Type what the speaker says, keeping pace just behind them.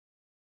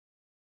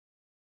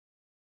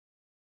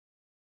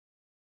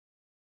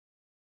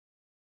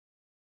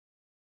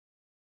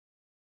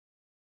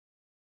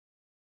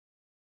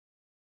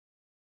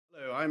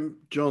Hello, I'm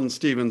John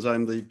Stevens.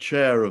 I'm the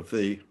chair of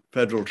the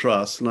Federal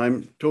Trust, and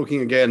I'm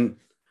talking again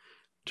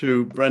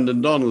to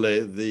Brendan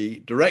Donnelly,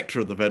 the director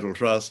of the Federal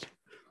Trust,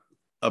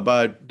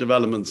 about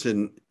developments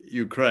in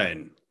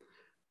Ukraine.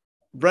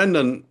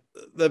 Brendan,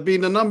 there have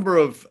been a number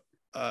of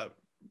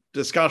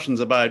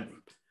discussions about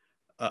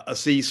a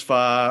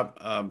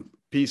ceasefire,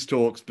 peace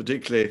talks,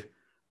 particularly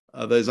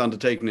those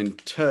undertaken in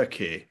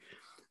Turkey.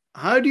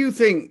 How do you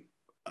think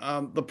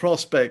the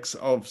prospects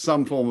of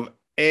some form of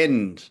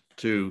end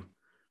to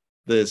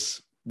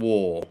this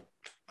war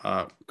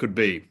could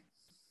be?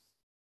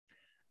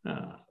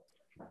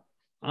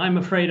 I'm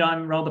afraid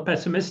I'm rather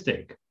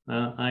pessimistic.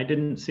 I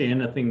didn't see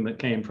anything that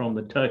came from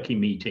the Turkey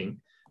meeting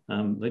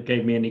that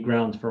gave me any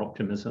grounds for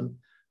optimism.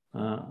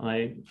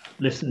 I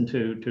listened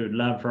to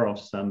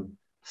Lavrov's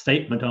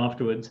statement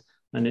afterwards,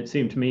 and it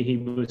seemed to me he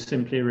was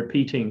simply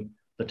repeating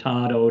the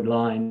tired old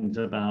lines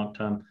about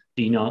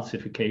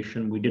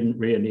denazification. We didn't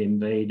really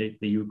invade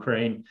the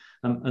Ukraine.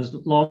 As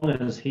long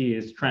as he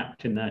is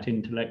trapped in that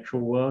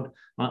intellectual world,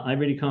 I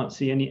really can't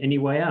see any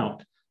way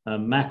out.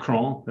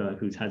 Macron,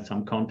 who's had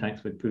some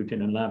contacts with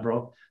Putin and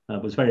Lavrov,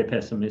 was very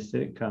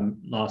pessimistic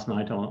last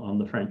night on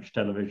the French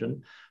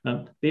television.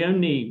 The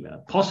only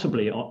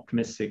possibly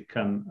optimistic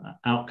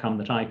outcome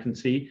that I can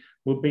see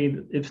would be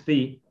if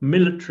the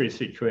military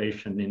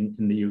situation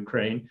in the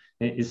Ukraine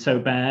is so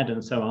bad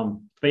and so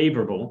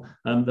unfavorable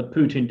that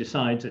Putin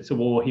decides it's a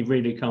war he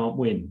really can't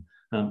win.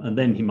 And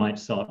then he might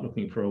start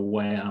looking for a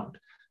way out.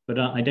 But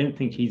I don't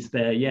think he's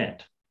there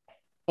yet.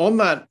 On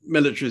that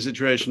military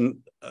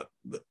situation,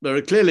 there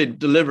are clearly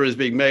deliveries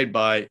being made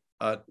by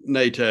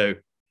NATO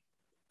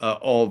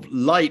of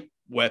light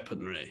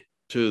weaponry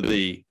to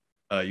the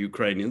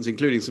Ukrainians,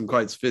 including some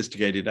quite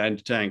sophisticated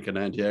anti-tank and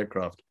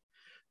anti-aircraft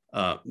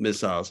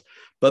missiles.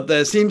 But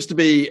there seems to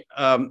be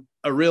a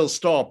real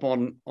stop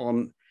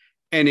on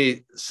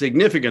any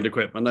significant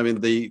equipment. I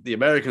mean, the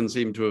Americans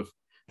seem to have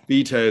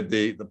vetoed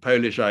the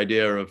Polish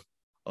idea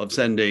of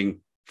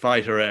sending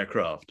fighter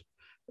aircraft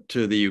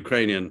to the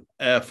Ukrainian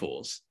Air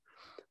Force.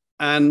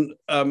 And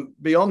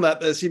beyond that,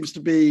 there seems to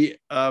be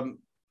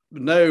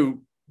no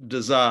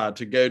desire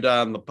to go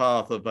down the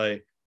path of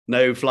a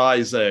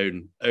no-fly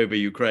zone over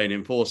Ukraine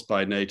enforced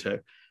by NATO,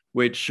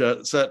 which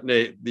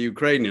certainly the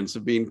Ukrainians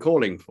have been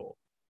calling for.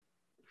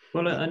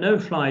 Well, a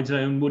no-fly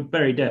zone would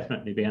very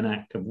definitely be an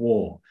act of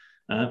war.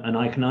 And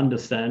I can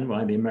understand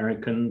why the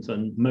Americans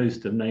and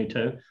most of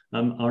NATO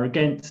are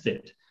against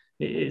it.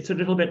 It's a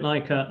little bit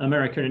like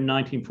America in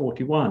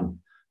 1941,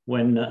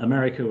 when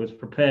America was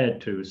prepared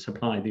to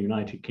supply the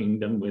United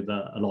Kingdom with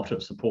a lot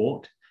of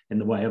support in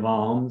the way of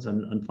arms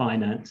and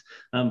finance,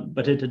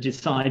 but it had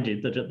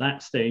decided that at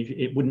that stage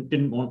it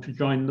didn't want to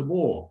join the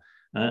war.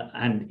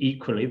 And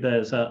equally,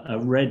 there's a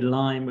red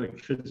line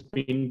which has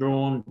been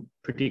drawn,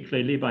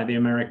 particularly by the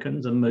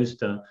Americans and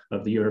most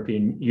of the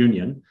European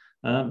Union,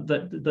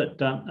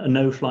 that a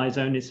no-fly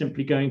zone is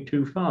simply going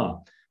too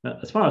far.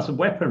 As far as the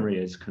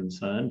weaponry is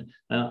concerned,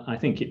 I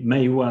think it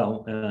may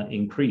well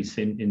increase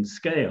in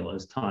scale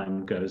as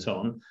time goes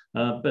on.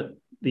 But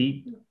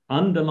the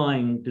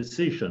underlying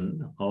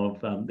decision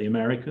of the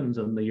Americans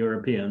and the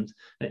Europeans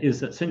is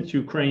that since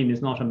Ukraine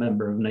is not a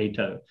member of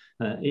NATO,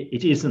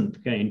 it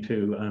isn't going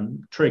to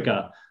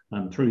trigger,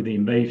 through the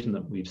invasion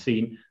that we've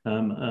seen,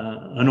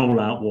 an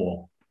all-out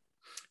war.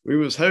 We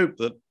must hope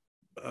that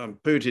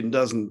Putin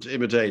doesn't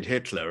imitate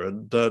Hitler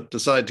and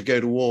decide to go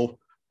to war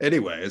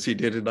anyway, as he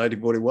did in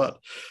 1941.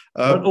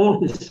 But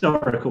all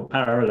historical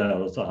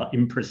parallels are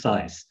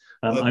imprecise.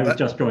 I was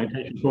just drawing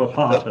attention to a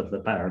part of the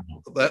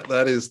parallel.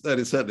 That is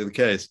certainly the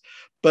case.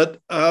 But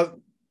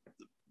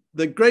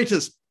the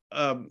greatest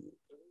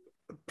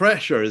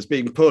pressure is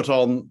being put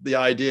on the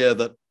idea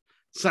that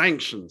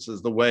sanctions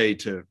is the way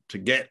to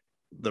get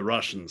the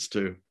Russians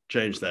to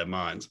change their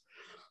minds.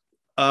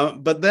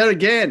 But there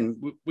again,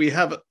 we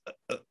have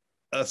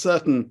a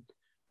certain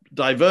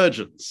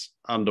divergence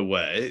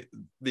underway.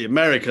 The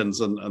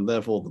Americans and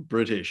therefore the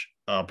British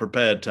are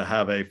prepared to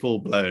have a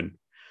full-blown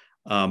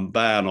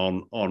ban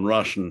on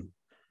Russian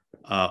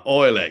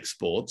oil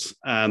exports,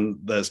 and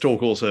there's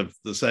talk also of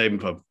the same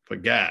for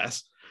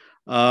gas,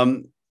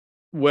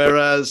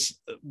 whereas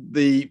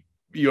the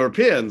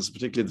Europeans,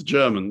 particularly the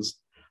Germans,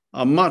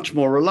 are much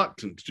more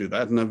reluctant to do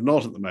that and have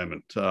not at the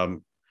moment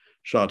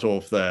shut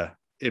off their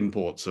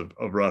imports of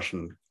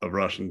Russian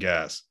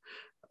gas.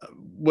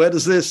 Where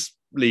does this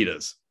lead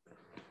us?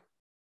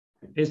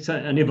 It's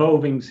an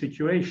evolving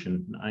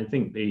situation. I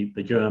think the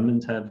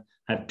Germans have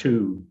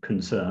two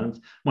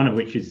concerns, one of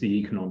which is the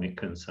economic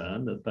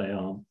concern, that they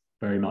are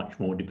very much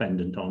more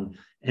dependent on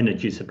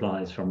energy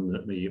supplies from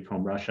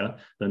Russia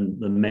than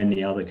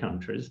many other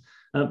countries.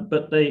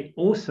 But they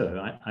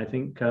also, I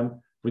think,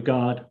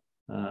 regard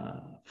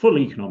full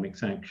economic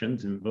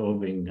sanctions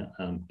involving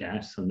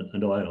gas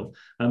and oil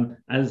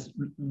as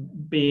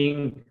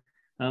being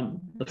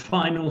the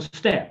final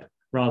step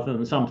rather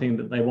than something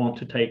that they want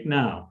to take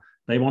now.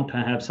 They want to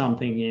have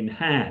something in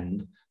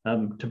hand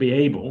to be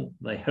able,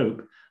 they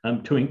hope,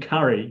 to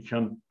encourage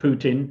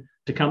Putin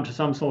to come to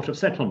some sort of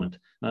settlement.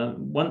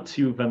 Once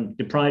you've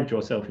deprived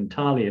yourself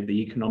entirely of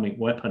the economic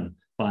weapon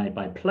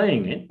by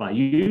playing it, by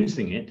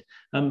using it,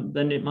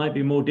 then it might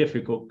be more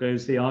difficult,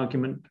 goes the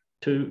argument,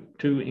 to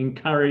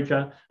encourage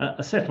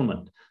a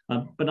settlement.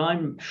 But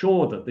I'm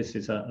sure that this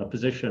is a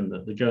position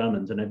that the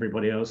Germans and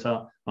everybody else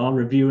are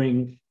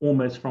reviewing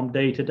almost from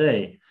day to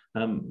day.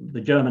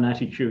 The German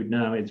attitude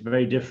now is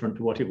very different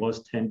to what it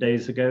was 10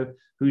 days ago.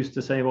 Who's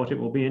to say what it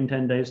will be in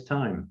 10 days'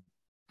 time?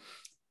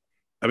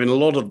 I mean, a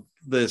lot of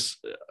this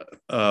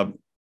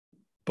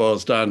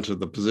boils down to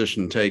the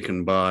position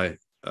taken by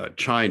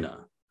China.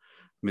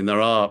 I mean,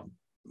 there are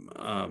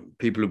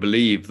people who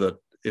believe that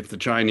if the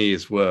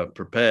Chinese were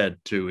prepared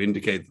to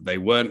indicate that they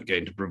weren't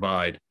going to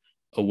provide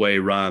a way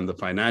around the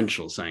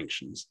financial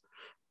sanctions,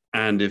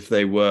 and if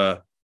they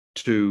were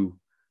to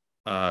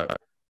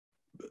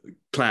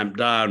clamp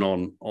down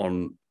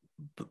on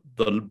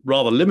the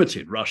rather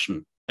limited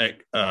Russian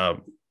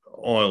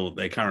oil that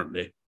they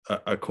currently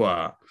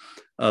acquire,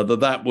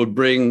 that would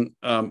bring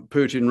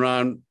Putin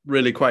round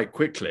really quite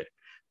quickly.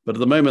 But at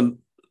the moment,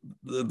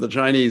 the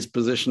Chinese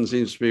position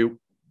seems to be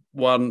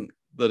one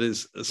that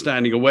is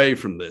standing away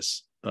from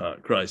this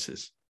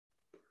crisis.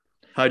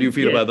 How do you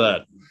feel about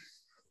that?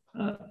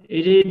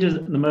 It is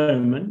at the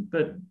moment,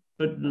 but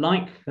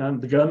like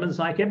the Germans,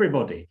 like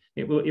everybody,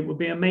 it would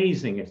be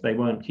amazing if they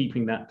weren't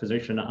keeping that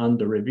position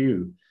under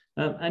review.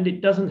 And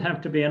it doesn't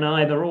have to be an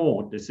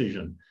either-or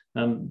decision.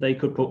 They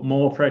could put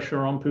more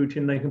pressure on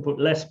Putin, they can put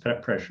less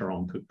pressure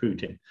on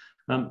Putin.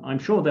 I'm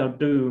sure they'll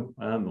do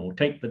or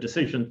take the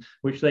decision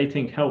which they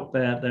think help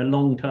their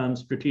long-term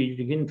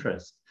strategic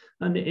interests.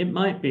 And it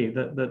might be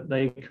that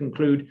they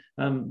conclude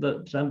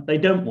that they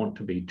don't want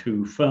to be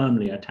too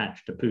firmly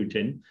attached to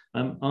Putin.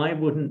 I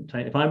wouldn't,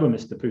 if I were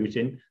Mr.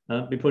 Putin,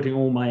 be putting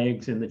all my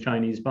eggs in the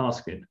Chinese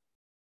basket.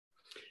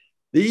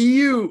 The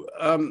EU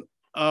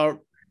are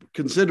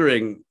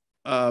considering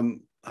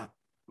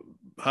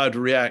how to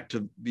react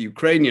to the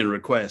Ukrainian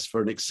request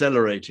for an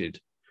accelerated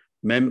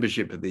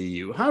membership of the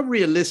EU. How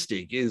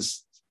realistic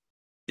is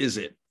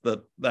it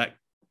that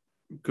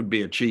could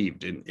be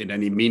achieved in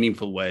any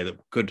meaningful way that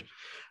could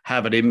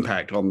have an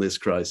impact on this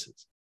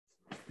crisis?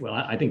 Well,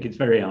 I think it's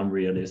very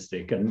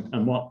unrealistic.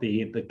 And what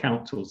the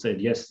Council said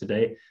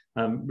yesterday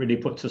really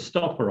puts a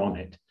stopper on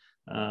it.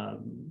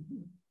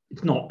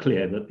 It's not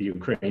clear that the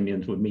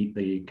Ukrainians would meet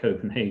the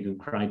Copenhagen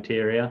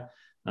criteria.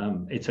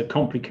 It's a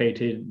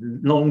complicated,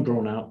 long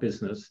drawn out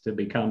business to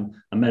become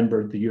a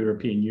member of the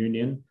European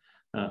Union.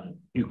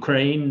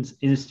 Ukraine's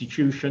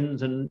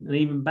institutions and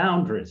even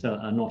boundaries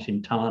are not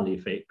entirely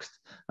fixed.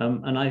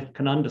 And I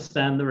can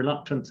understand the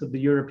reluctance of the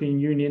European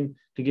Union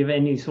to give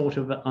any sort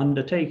of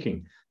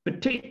undertaking,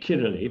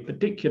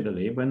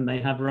 particularly when they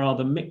have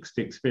rather mixed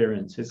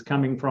experiences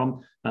coming from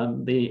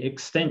the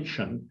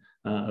extension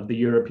of the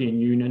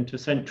European Union to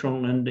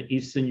Central and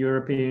Eastern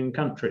European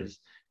countries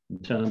in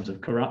terms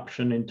of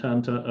corruption, in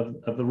terms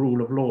of the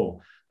rule of law.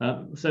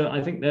 So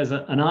I think there's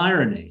an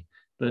irony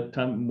that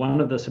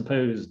one of the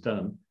supposed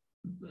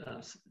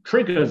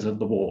triggers of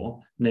the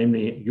war,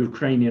 namely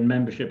Ukrainian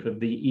membership of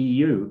the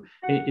EU,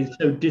 is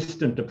so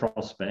distant a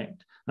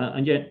prospect,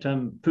 and yet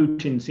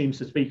Putin seems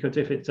to speak as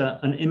if it's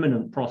an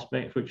imminent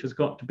prospect which has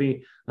got to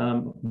be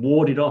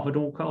warded off at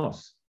all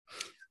costs.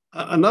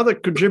 Another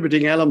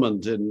contributing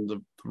element in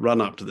the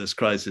run-up to this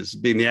crisis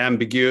has been the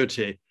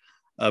ambiguity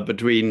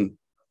between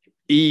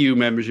EU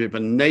membership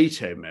and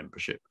NATO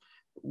membership.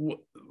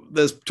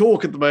 There's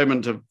talk at the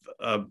moment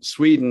of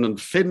Sweden and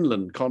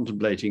Finland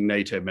contemplating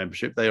NATO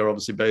membership. They are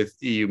obviously both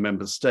EU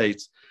member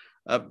states.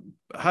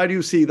 How do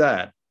you see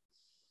that?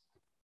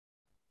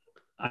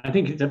 I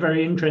think it's a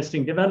very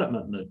interesting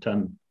development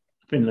that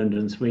Finland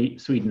and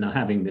Sweden are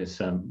having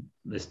this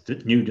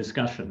new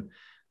discussion.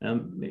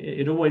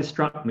 It always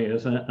struck me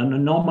as an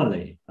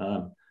anomaly,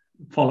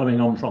 following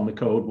on from the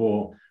Cold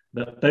War,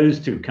 that those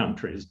two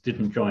countries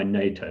didn't join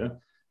NATO,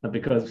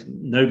 because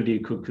nobody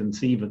could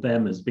conceive of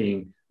them as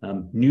being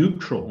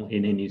neutral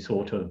in any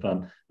sort of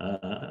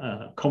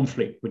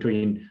conflict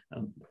between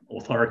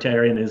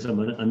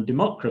authoritarianism and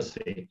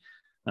democracy.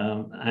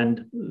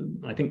 And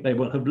I think they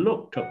will have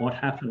looked at what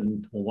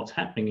happened or what's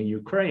happening in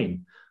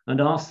Ukraine and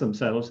asked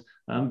themselves,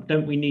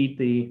 don't we need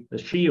the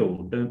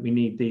shield? Don't we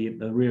need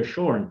the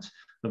reassurance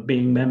of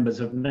being members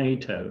of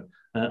NATO?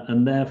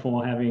 And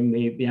therefore having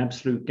the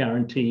absolute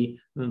guarantee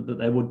that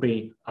there would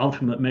be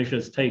ultimate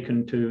measures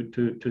taken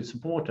to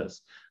support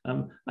us.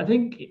 I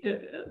think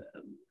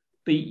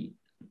the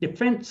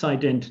defense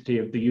identity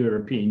of the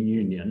European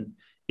Union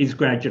is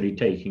gradually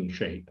taking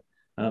shape.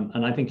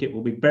 And I think it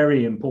will be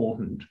very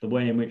important the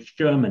way in which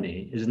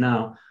Germany is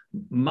now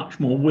much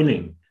more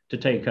willing to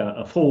take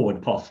a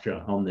forward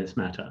posture on this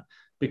matter,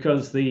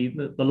 because the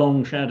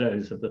long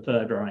shadows of the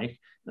Third Reich,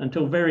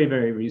 until very,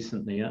 very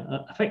recently,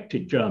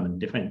 affected German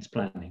defense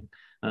planning.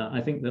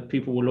 I think that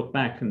people will look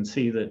back and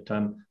see that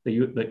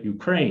that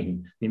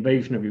Ukraine, the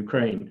invasion of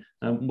Ukraine,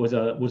 was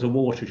a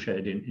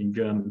watershed in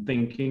German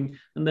thinking,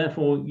 and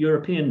therefore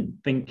European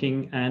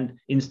thinking and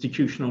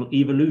institutional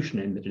evolution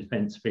in the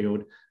defense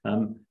field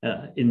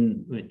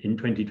in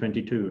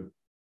 2022.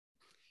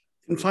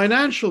 In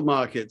financial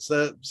markets,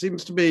 there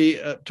seems to be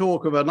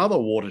talk of another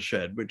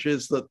watershed, which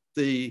is that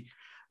the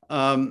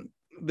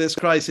this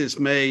crisis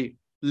may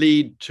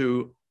lead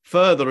to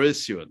further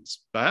issuance,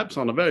 perhaps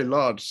on a very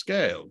large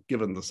scale,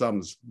 given the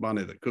sums of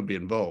money that could be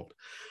involved,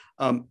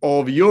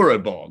 of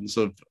Eurobonds,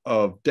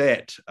 of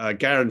debt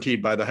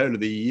guaranteed by the whole of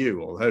the EU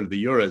or the whole of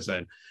the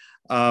Eurozone,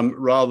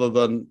 rather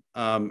than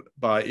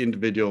by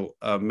individual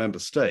member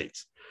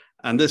states.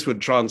 And this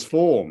would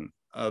transform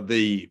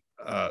the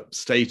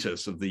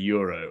status of the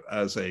euro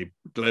as a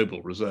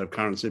global reserve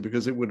currency,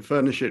 because it would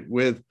furnish it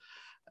with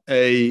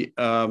a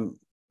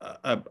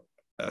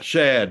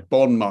shared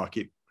bond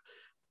market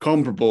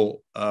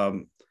comparable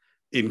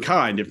in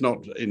kind, if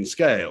not in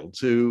scale,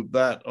 to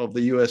that of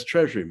the US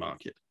Treasury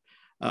market.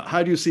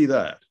 How do you see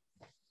that?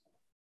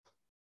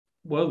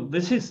 Well,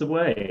 this is the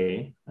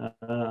way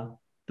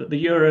that the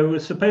euro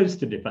was supposed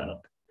to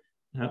develop.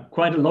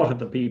 Quite a lot of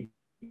the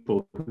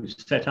people who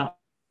set up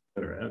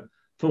the euro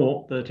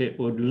thought that it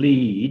would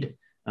lead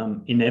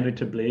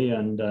inevitably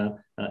and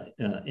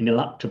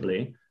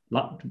ineluctably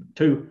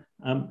to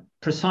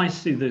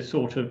precisely the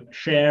sort of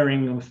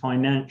sharing of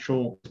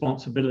financial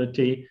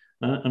responsibility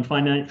and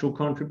financial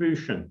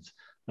contributions.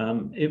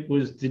 It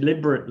was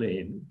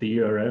deliberately, the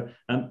euro,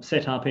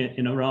 set up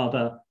in a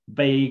rather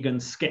vague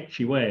and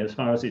sketchy way as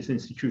far as its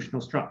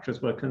institutional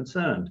structures were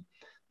concerned.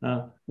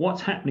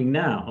 What's happening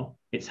now,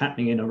 it's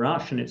happening in a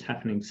rush and it's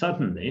happening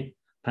suddenly,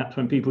 perhaps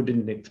when people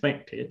didn't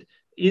expect it,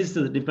 is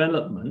the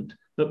development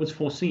that was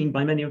foreseen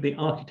by many of the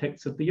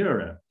architects of the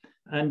euro.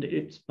 And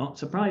it's not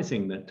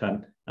surprising that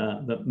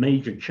that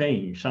major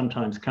change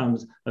sometimes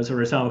comes as a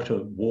result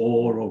of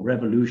war or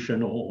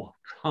revolution or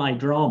high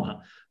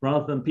drama,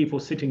 rather than people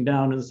sitting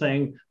down and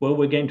saying, well,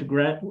 we're going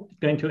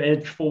to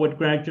edge forward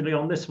gradually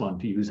on this one,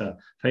 to use a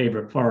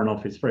favorite Foreign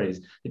Office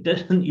phrase. It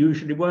doesn't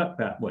usually work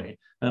that way.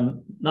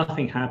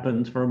 Nothing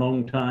happens for a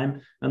long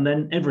time, and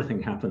then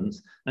everything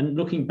happens. And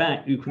looking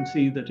back, you can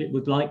see that it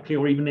was likely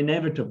or even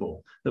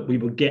inevitable that we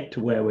would get to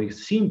where we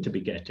seem to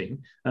be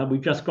getting. We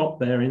just got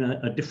there in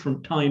a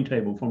different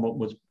timetable from what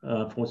was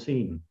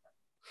foreseen.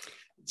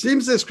 It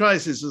seems this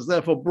crisis has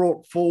therefore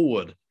brought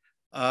forward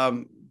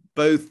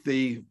both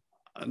the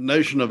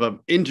notion of an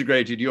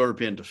integrated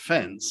European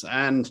defense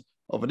and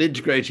of an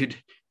integrated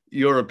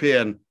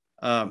European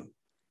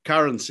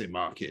currency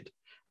market.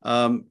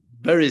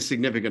 Very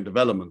significant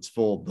developments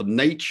for the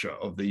nature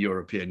of the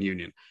European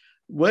Union.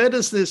 Where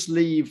does this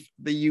leave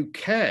the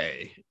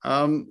UK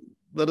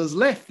that has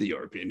left the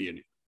European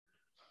Union?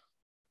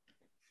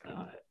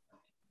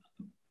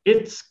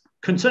 It's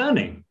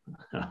concerning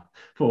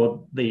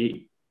for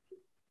the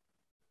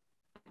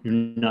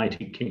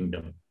United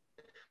Kingdom.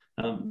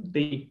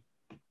 The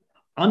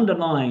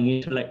underlying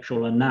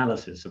intellectual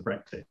analysis of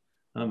Brexit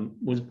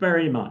was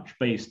very much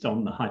based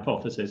on the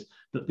hypothesis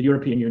that the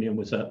European Union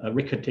was a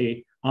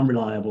rickety,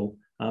 unreliable,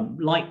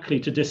 likely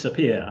to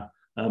disappear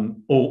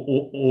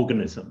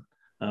organism.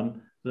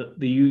 That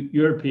the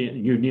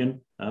European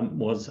Union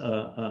was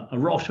a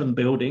rotten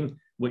building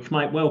which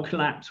might well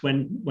collapse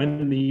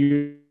when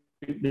the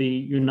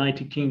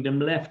United Kingdom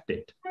left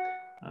it.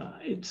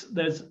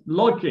 There's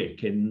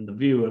logic in the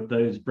view of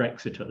those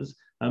Brexiters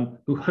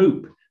who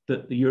hope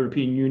that the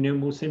European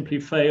Union will simply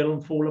fail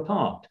and fall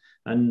apart.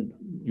 And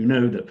you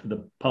know that for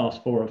the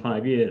past 4 or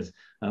 5 years,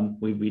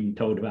 we've been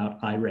told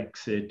about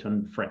Irexit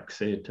and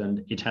Frexit and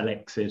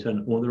Italexit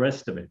and all the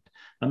rest of it.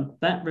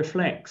 That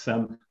reflects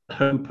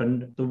hope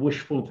and the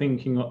wishful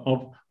thinking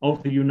of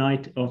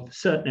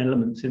certain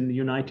elements in the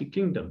United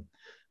Kingdom.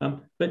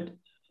 But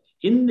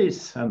in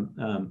this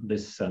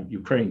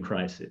Ukraine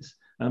crisis,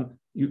 the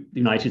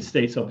United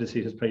States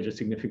obviously has played a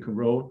significant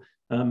role.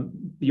 The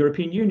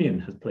European Union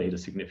has played a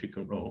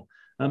significant role.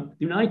 The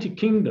United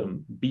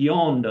Kingdom,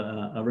 beyond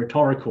a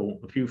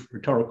few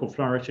rhetorical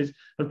flourishes,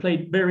 have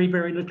played very,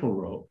 very little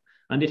role.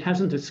 And it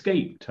hasn't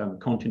escaped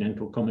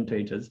continental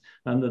commentators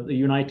that the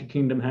United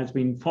Kingdom has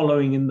been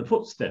following in the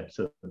footsteps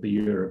of the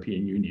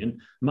European Union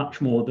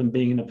much more than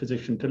being in a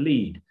position to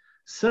lead.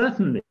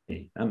 Certainly,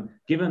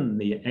 given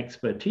the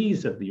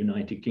expertise of the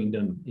United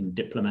Kingdom in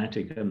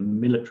diplomatic and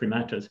military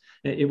matters,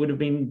 it would have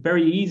been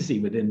very easy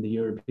within the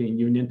European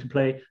Union to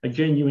play a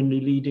genuinely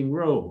leading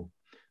role.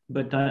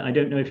 But I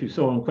don't know if you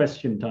saw on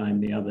Question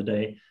Time the other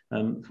day,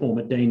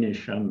 former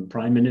Danish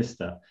Prime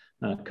Minister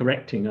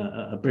correcting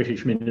a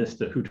British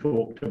minister who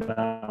talked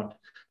about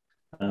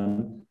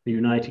the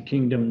United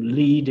Kingdom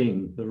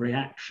leading the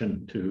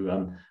reaction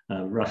to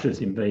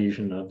Russia's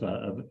invasion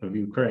of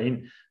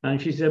Ukraine.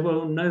 And she said,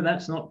 well, no,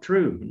 that's not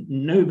true.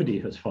 Nobody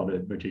has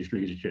followed British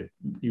leadership.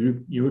 The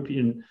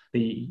European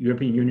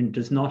Union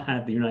does not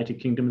have the United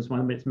Kingdom as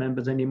one of its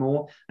members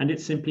anymore. And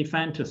it's simply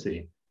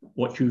fantasy,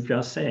 what you've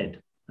just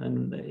said.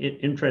 And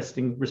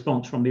interesting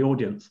response from the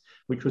audience,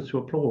 which was to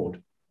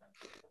applaud.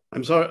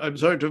 I'm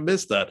sorry to have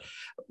missed that.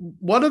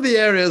 One of the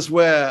areas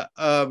where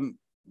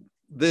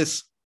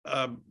this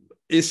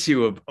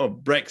issue of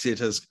Brexit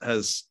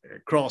has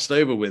crossed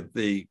over with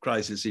the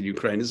crisis in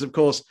Ukraine is, of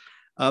course,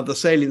 the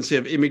saliency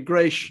of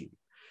immigration.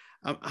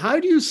 How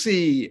do you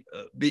see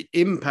the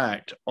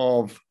impact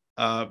of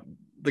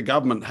the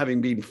government having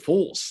been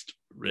forced,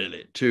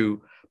 really,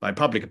 by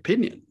public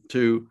opinion,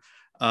 to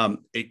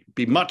it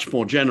be much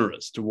more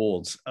generous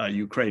towards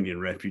Ukrainian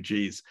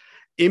refugees,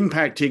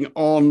 impacting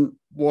on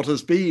what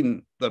has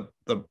been the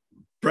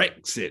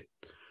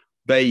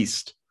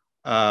Brexit-based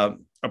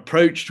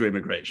approach to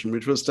immigration,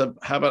 which was to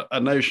have a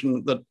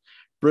notion that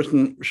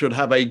Britain should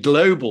have a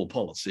global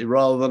policy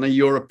rather than a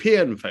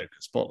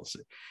European-focused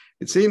policy.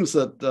 It seems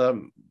that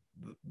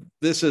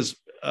this has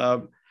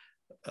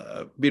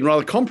been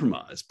rather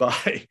compromised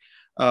by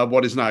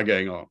what is now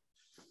going on.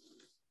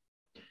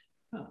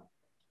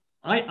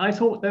 I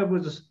thought there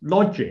was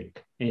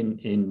logic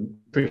in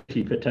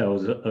Priti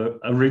Patel's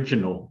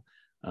original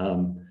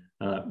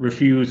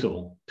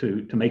refusal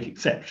to make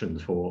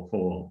exceptions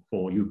for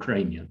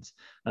Ukrainians.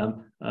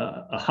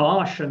 A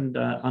harsh and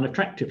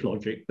unattractive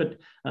logic, but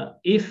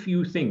if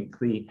you think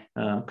the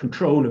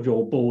control of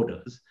your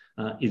borders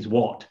is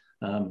what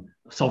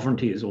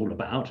sovereignty is all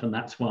about, and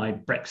that's why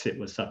Brexit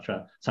was such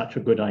a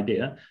good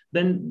idea,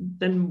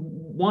 then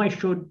why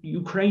should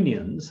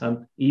Ukrainians,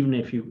 even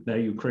if they're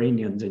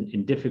Ukrainians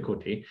in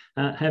difficulty,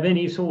 have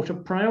any sort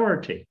of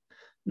priority?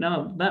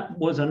 Now, that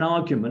was an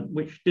argument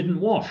which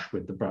didn't wash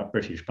with the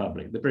British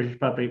public. The British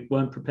public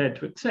weren't prepared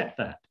to accept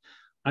that.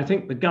 I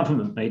think the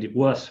government made it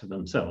worse for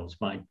themselves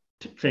by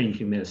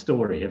changing their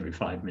story every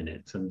 5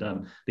 minutes, and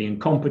the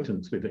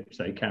incompetence with which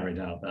they carried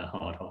out their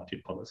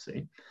hard-hearted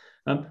policy.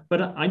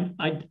 But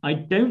I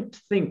don't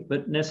think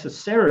that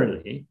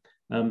necessarily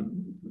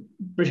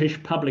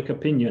British public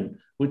opinion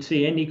would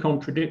see any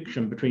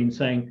contradiction between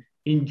saying,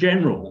 in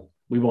general,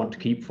 we want to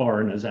keep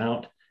foreigners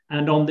out,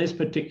 and on this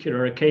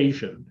particular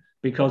occasion,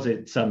 because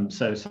it's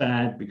so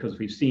sad, because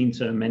we've seen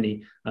so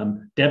many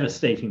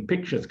devastating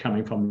pictures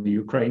coming from the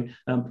Ukraine,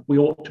 we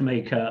ought to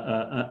make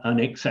an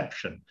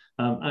exception.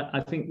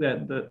 I think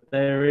that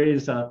there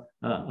is a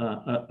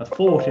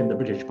thought in the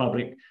British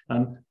public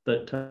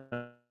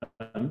that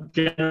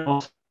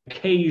generosity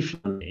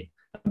occasionally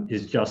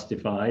is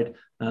justified,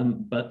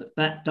 but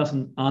that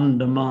doesn't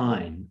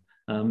undermine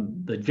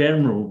the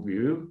general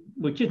view,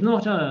 which is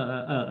not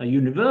a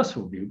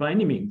universal view by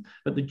any means,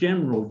 but the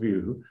general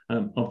view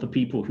of the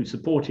people who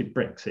supported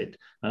Brexit,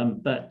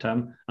 that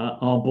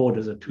our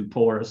borders are too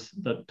porous,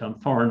 that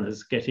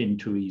foreigners get in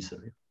too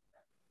easily.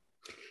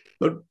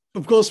 But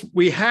of course,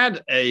 we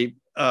had a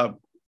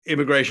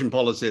immigration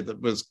policy that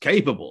was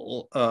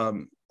capable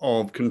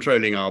of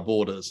controlling our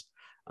borders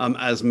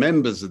as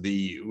members of the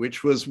EU,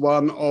 which was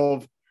one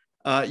of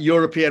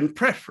European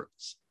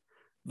preference,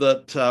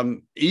 that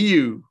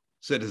EU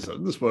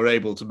citizens were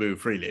able to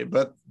move freely,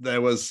 but there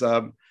was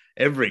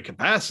every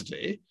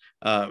capacity,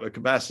 a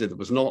capacity that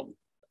was not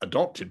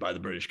adopted by the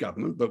British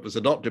government, but was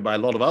adopted by a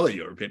lot of other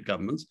European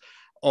governments,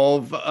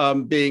 of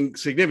being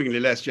significantly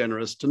less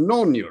generous to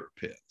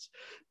non-Europeans.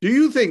 Do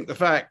you think the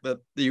fact that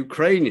the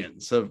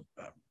Ukrainians have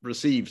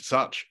received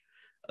such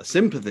a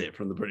sympathy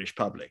from the British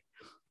public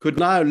could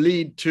now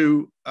lead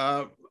to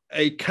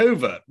a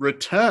covert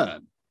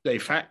return de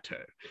facto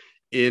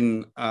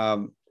in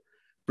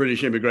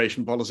British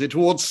immigration policy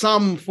towards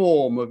some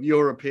form of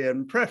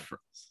European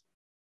preference?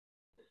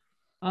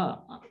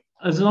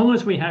 As long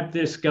as we have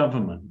this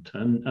government,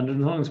 and as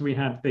long as we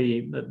have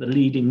the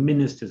leading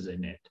ministers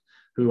in it,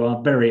 who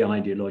are very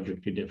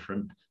ideologically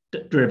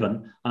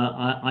driven,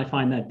 I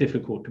find that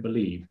difficult to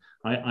believe.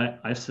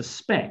 I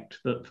suspect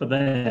that for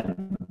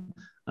them,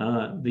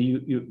 the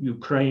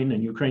Ukraine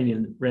and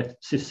Ukrainian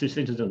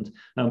citizens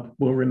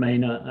will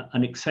remain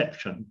an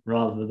exception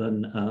rather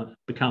than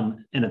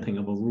become anything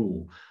of a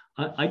rule.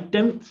 I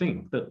don't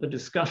think that the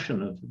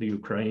discussion of the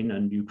Ukraine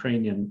and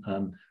Ukrainian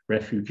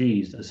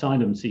refugees,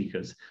 asylum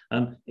seekers,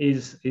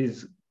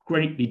 is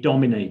greatly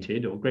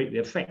dominated or greatly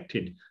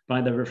affected by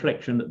the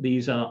reflection that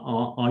these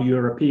are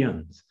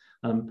Europeans.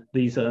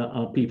 These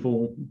are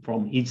people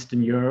from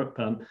Eastern Europe,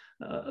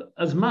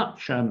 as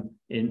much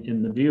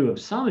in the view of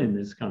some in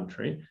this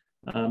country,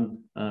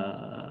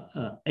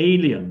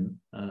 alien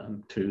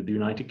to the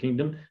United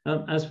Kingdom,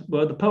 as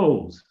were the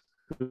Poles,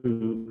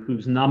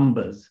 whose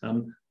numbers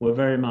were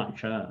very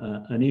much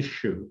an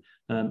issue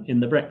in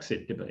the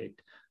Brexit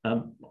debate.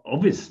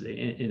 Obviously,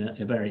 in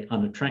a very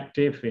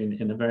unattractive,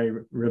 in a very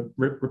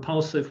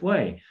repulsive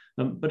way.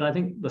 But I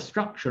think the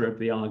structure of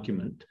the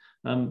argument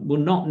will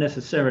not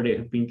necessarily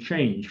have been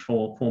changed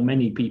for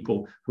many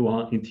people who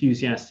are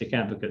enthusiastic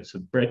advocates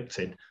of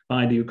Brexit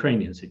by the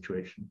Ukrainian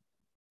situation.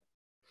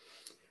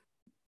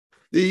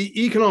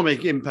 The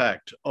economic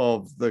impact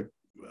of the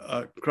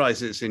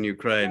crisis in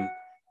Ukraine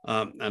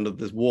and of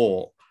this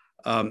war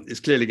is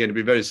clearly going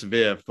to be very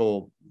severe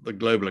for the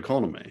global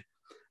economy.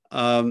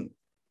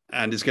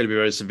 And it's going to be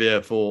very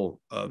severe for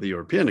the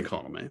European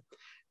economy.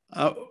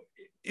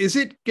 Is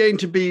it going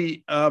to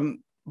be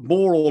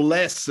more or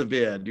less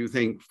severe, do you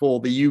think,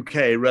 for the UK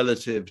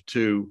relative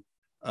to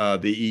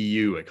the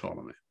EU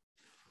economy?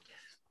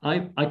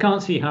 I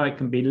can't see how it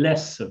can be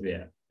less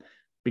severe,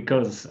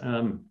 because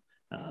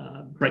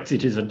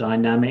Brexit is a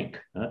dynamic,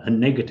 a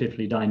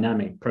negatively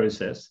dynamic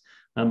process,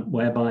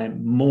 whereby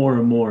more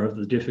and more of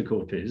the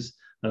difficulties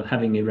of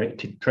having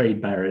erected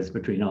trade barriers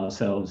between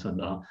ourselves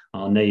and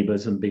our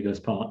neighbours and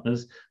biggest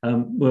partners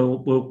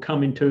will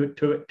come into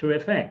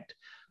effect.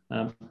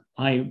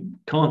 I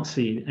can't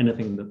see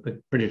anything that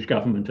the British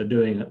government are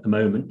doing at the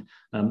moment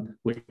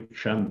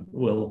which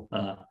will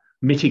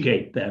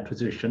mitigate their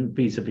position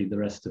vis-a-vis the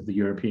rest of the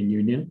European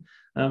Union.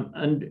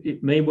 And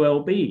it may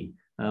well be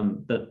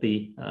that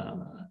the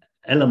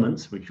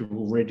elements which you've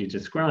already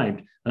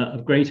described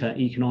of greater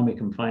economic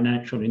and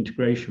financial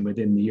integration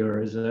within the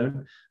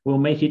Eurozone will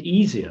make it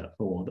easier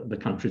for the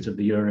countries of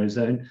the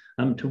Eurozone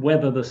to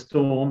weather the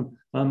storm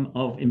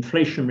of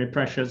inflationary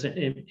pressures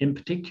in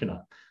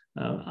particular.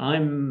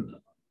 I'm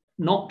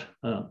not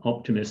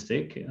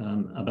optimistic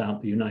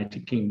about the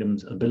United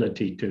Kingdom's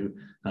ability to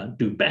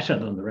do better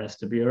than the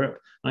rest of Europe.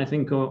 I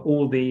think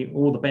all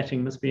the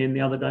betting must be in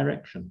the other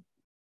direction.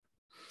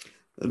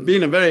 There's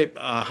been a very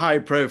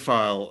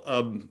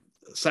high-profile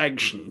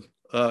sanction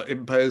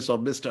imposed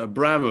on Mr.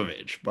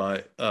 Abramovich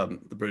by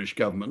the British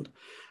government,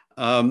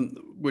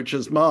 which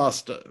has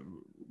masked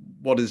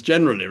what is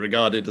generally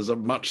regarded as a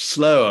much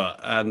slower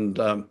and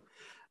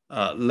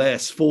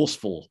less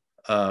forceful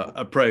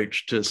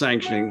approach to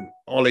sanctioning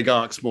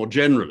oligarchs more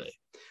generally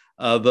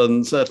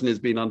than certainly has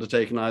been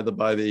undertaken either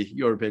by the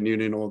European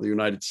Union or the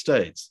United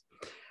States.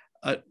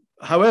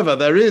 However,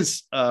 there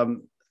is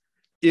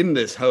in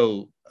this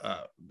whole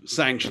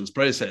sanctions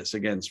process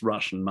against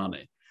Russian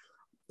money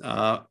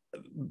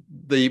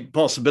the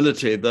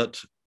possibility that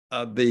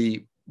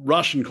the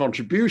Russian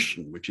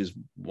contribution, which is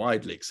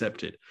widely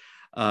accepted,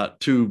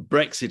 to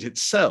Brexit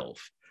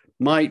itself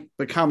might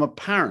become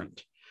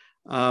apparent,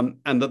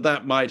 and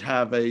that might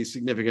have a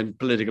significant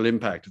political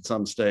impact at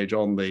some stage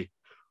on the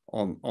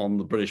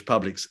British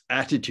public's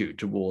attitude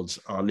towards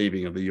our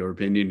leaving of the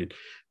European Union.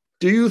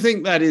 Do you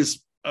think that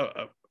is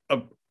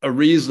a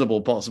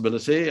reasonable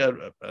possibility, a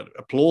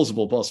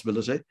plausible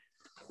possibility?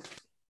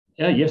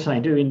 Yes, I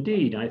do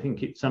indeed. I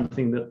think it's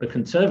something that the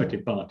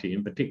Conservative Party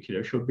in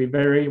particular should be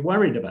very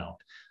worried about,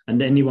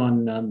 and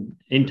anyone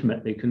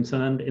intimately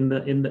concerned in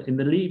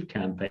the Leave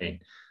campaign.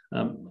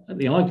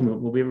 The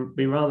argument will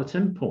be rather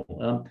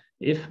simple.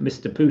 If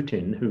Mr.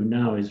 Putin, who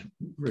now is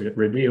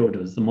revealed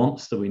as the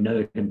monster we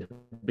know him to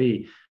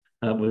be,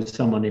 was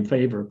someone in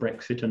favour of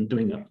Brexit and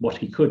doing what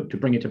he could to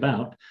bring it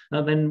about,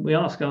 then we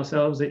ask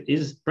ourselves,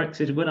 is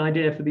Brexit a good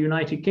idea for the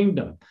United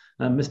Kingdom?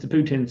 Mr.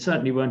 Putin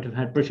certainly won't have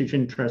had British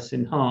interests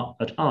at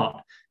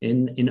heart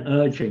in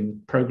urging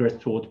progress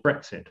towards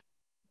Brexit.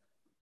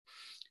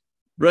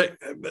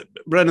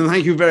 Brendan,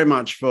 thank you very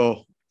much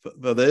for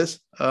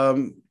this.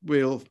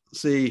 We'll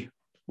see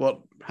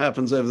what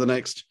happens over the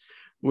next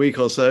week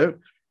or so.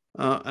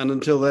 And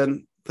until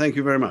then, thank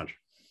you very much.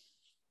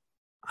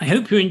 I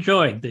hope you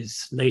enjoyed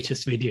this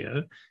latest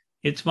video.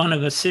 It's one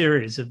of a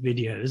series of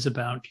videos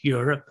about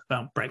Europe,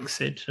 about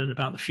Brexit, and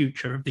about the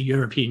future of the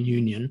European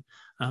Union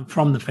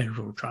from the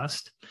Federal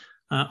Trust.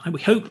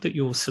 We hope that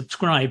you'll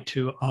subscribe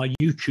to our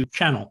YouTube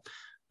channel,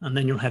 and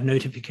then you'll have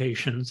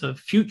notifications of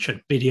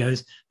future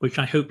videos, which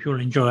I hope you'll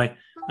enjoy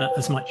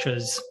as much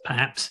as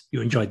perhaps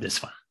you enjoyed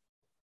this one.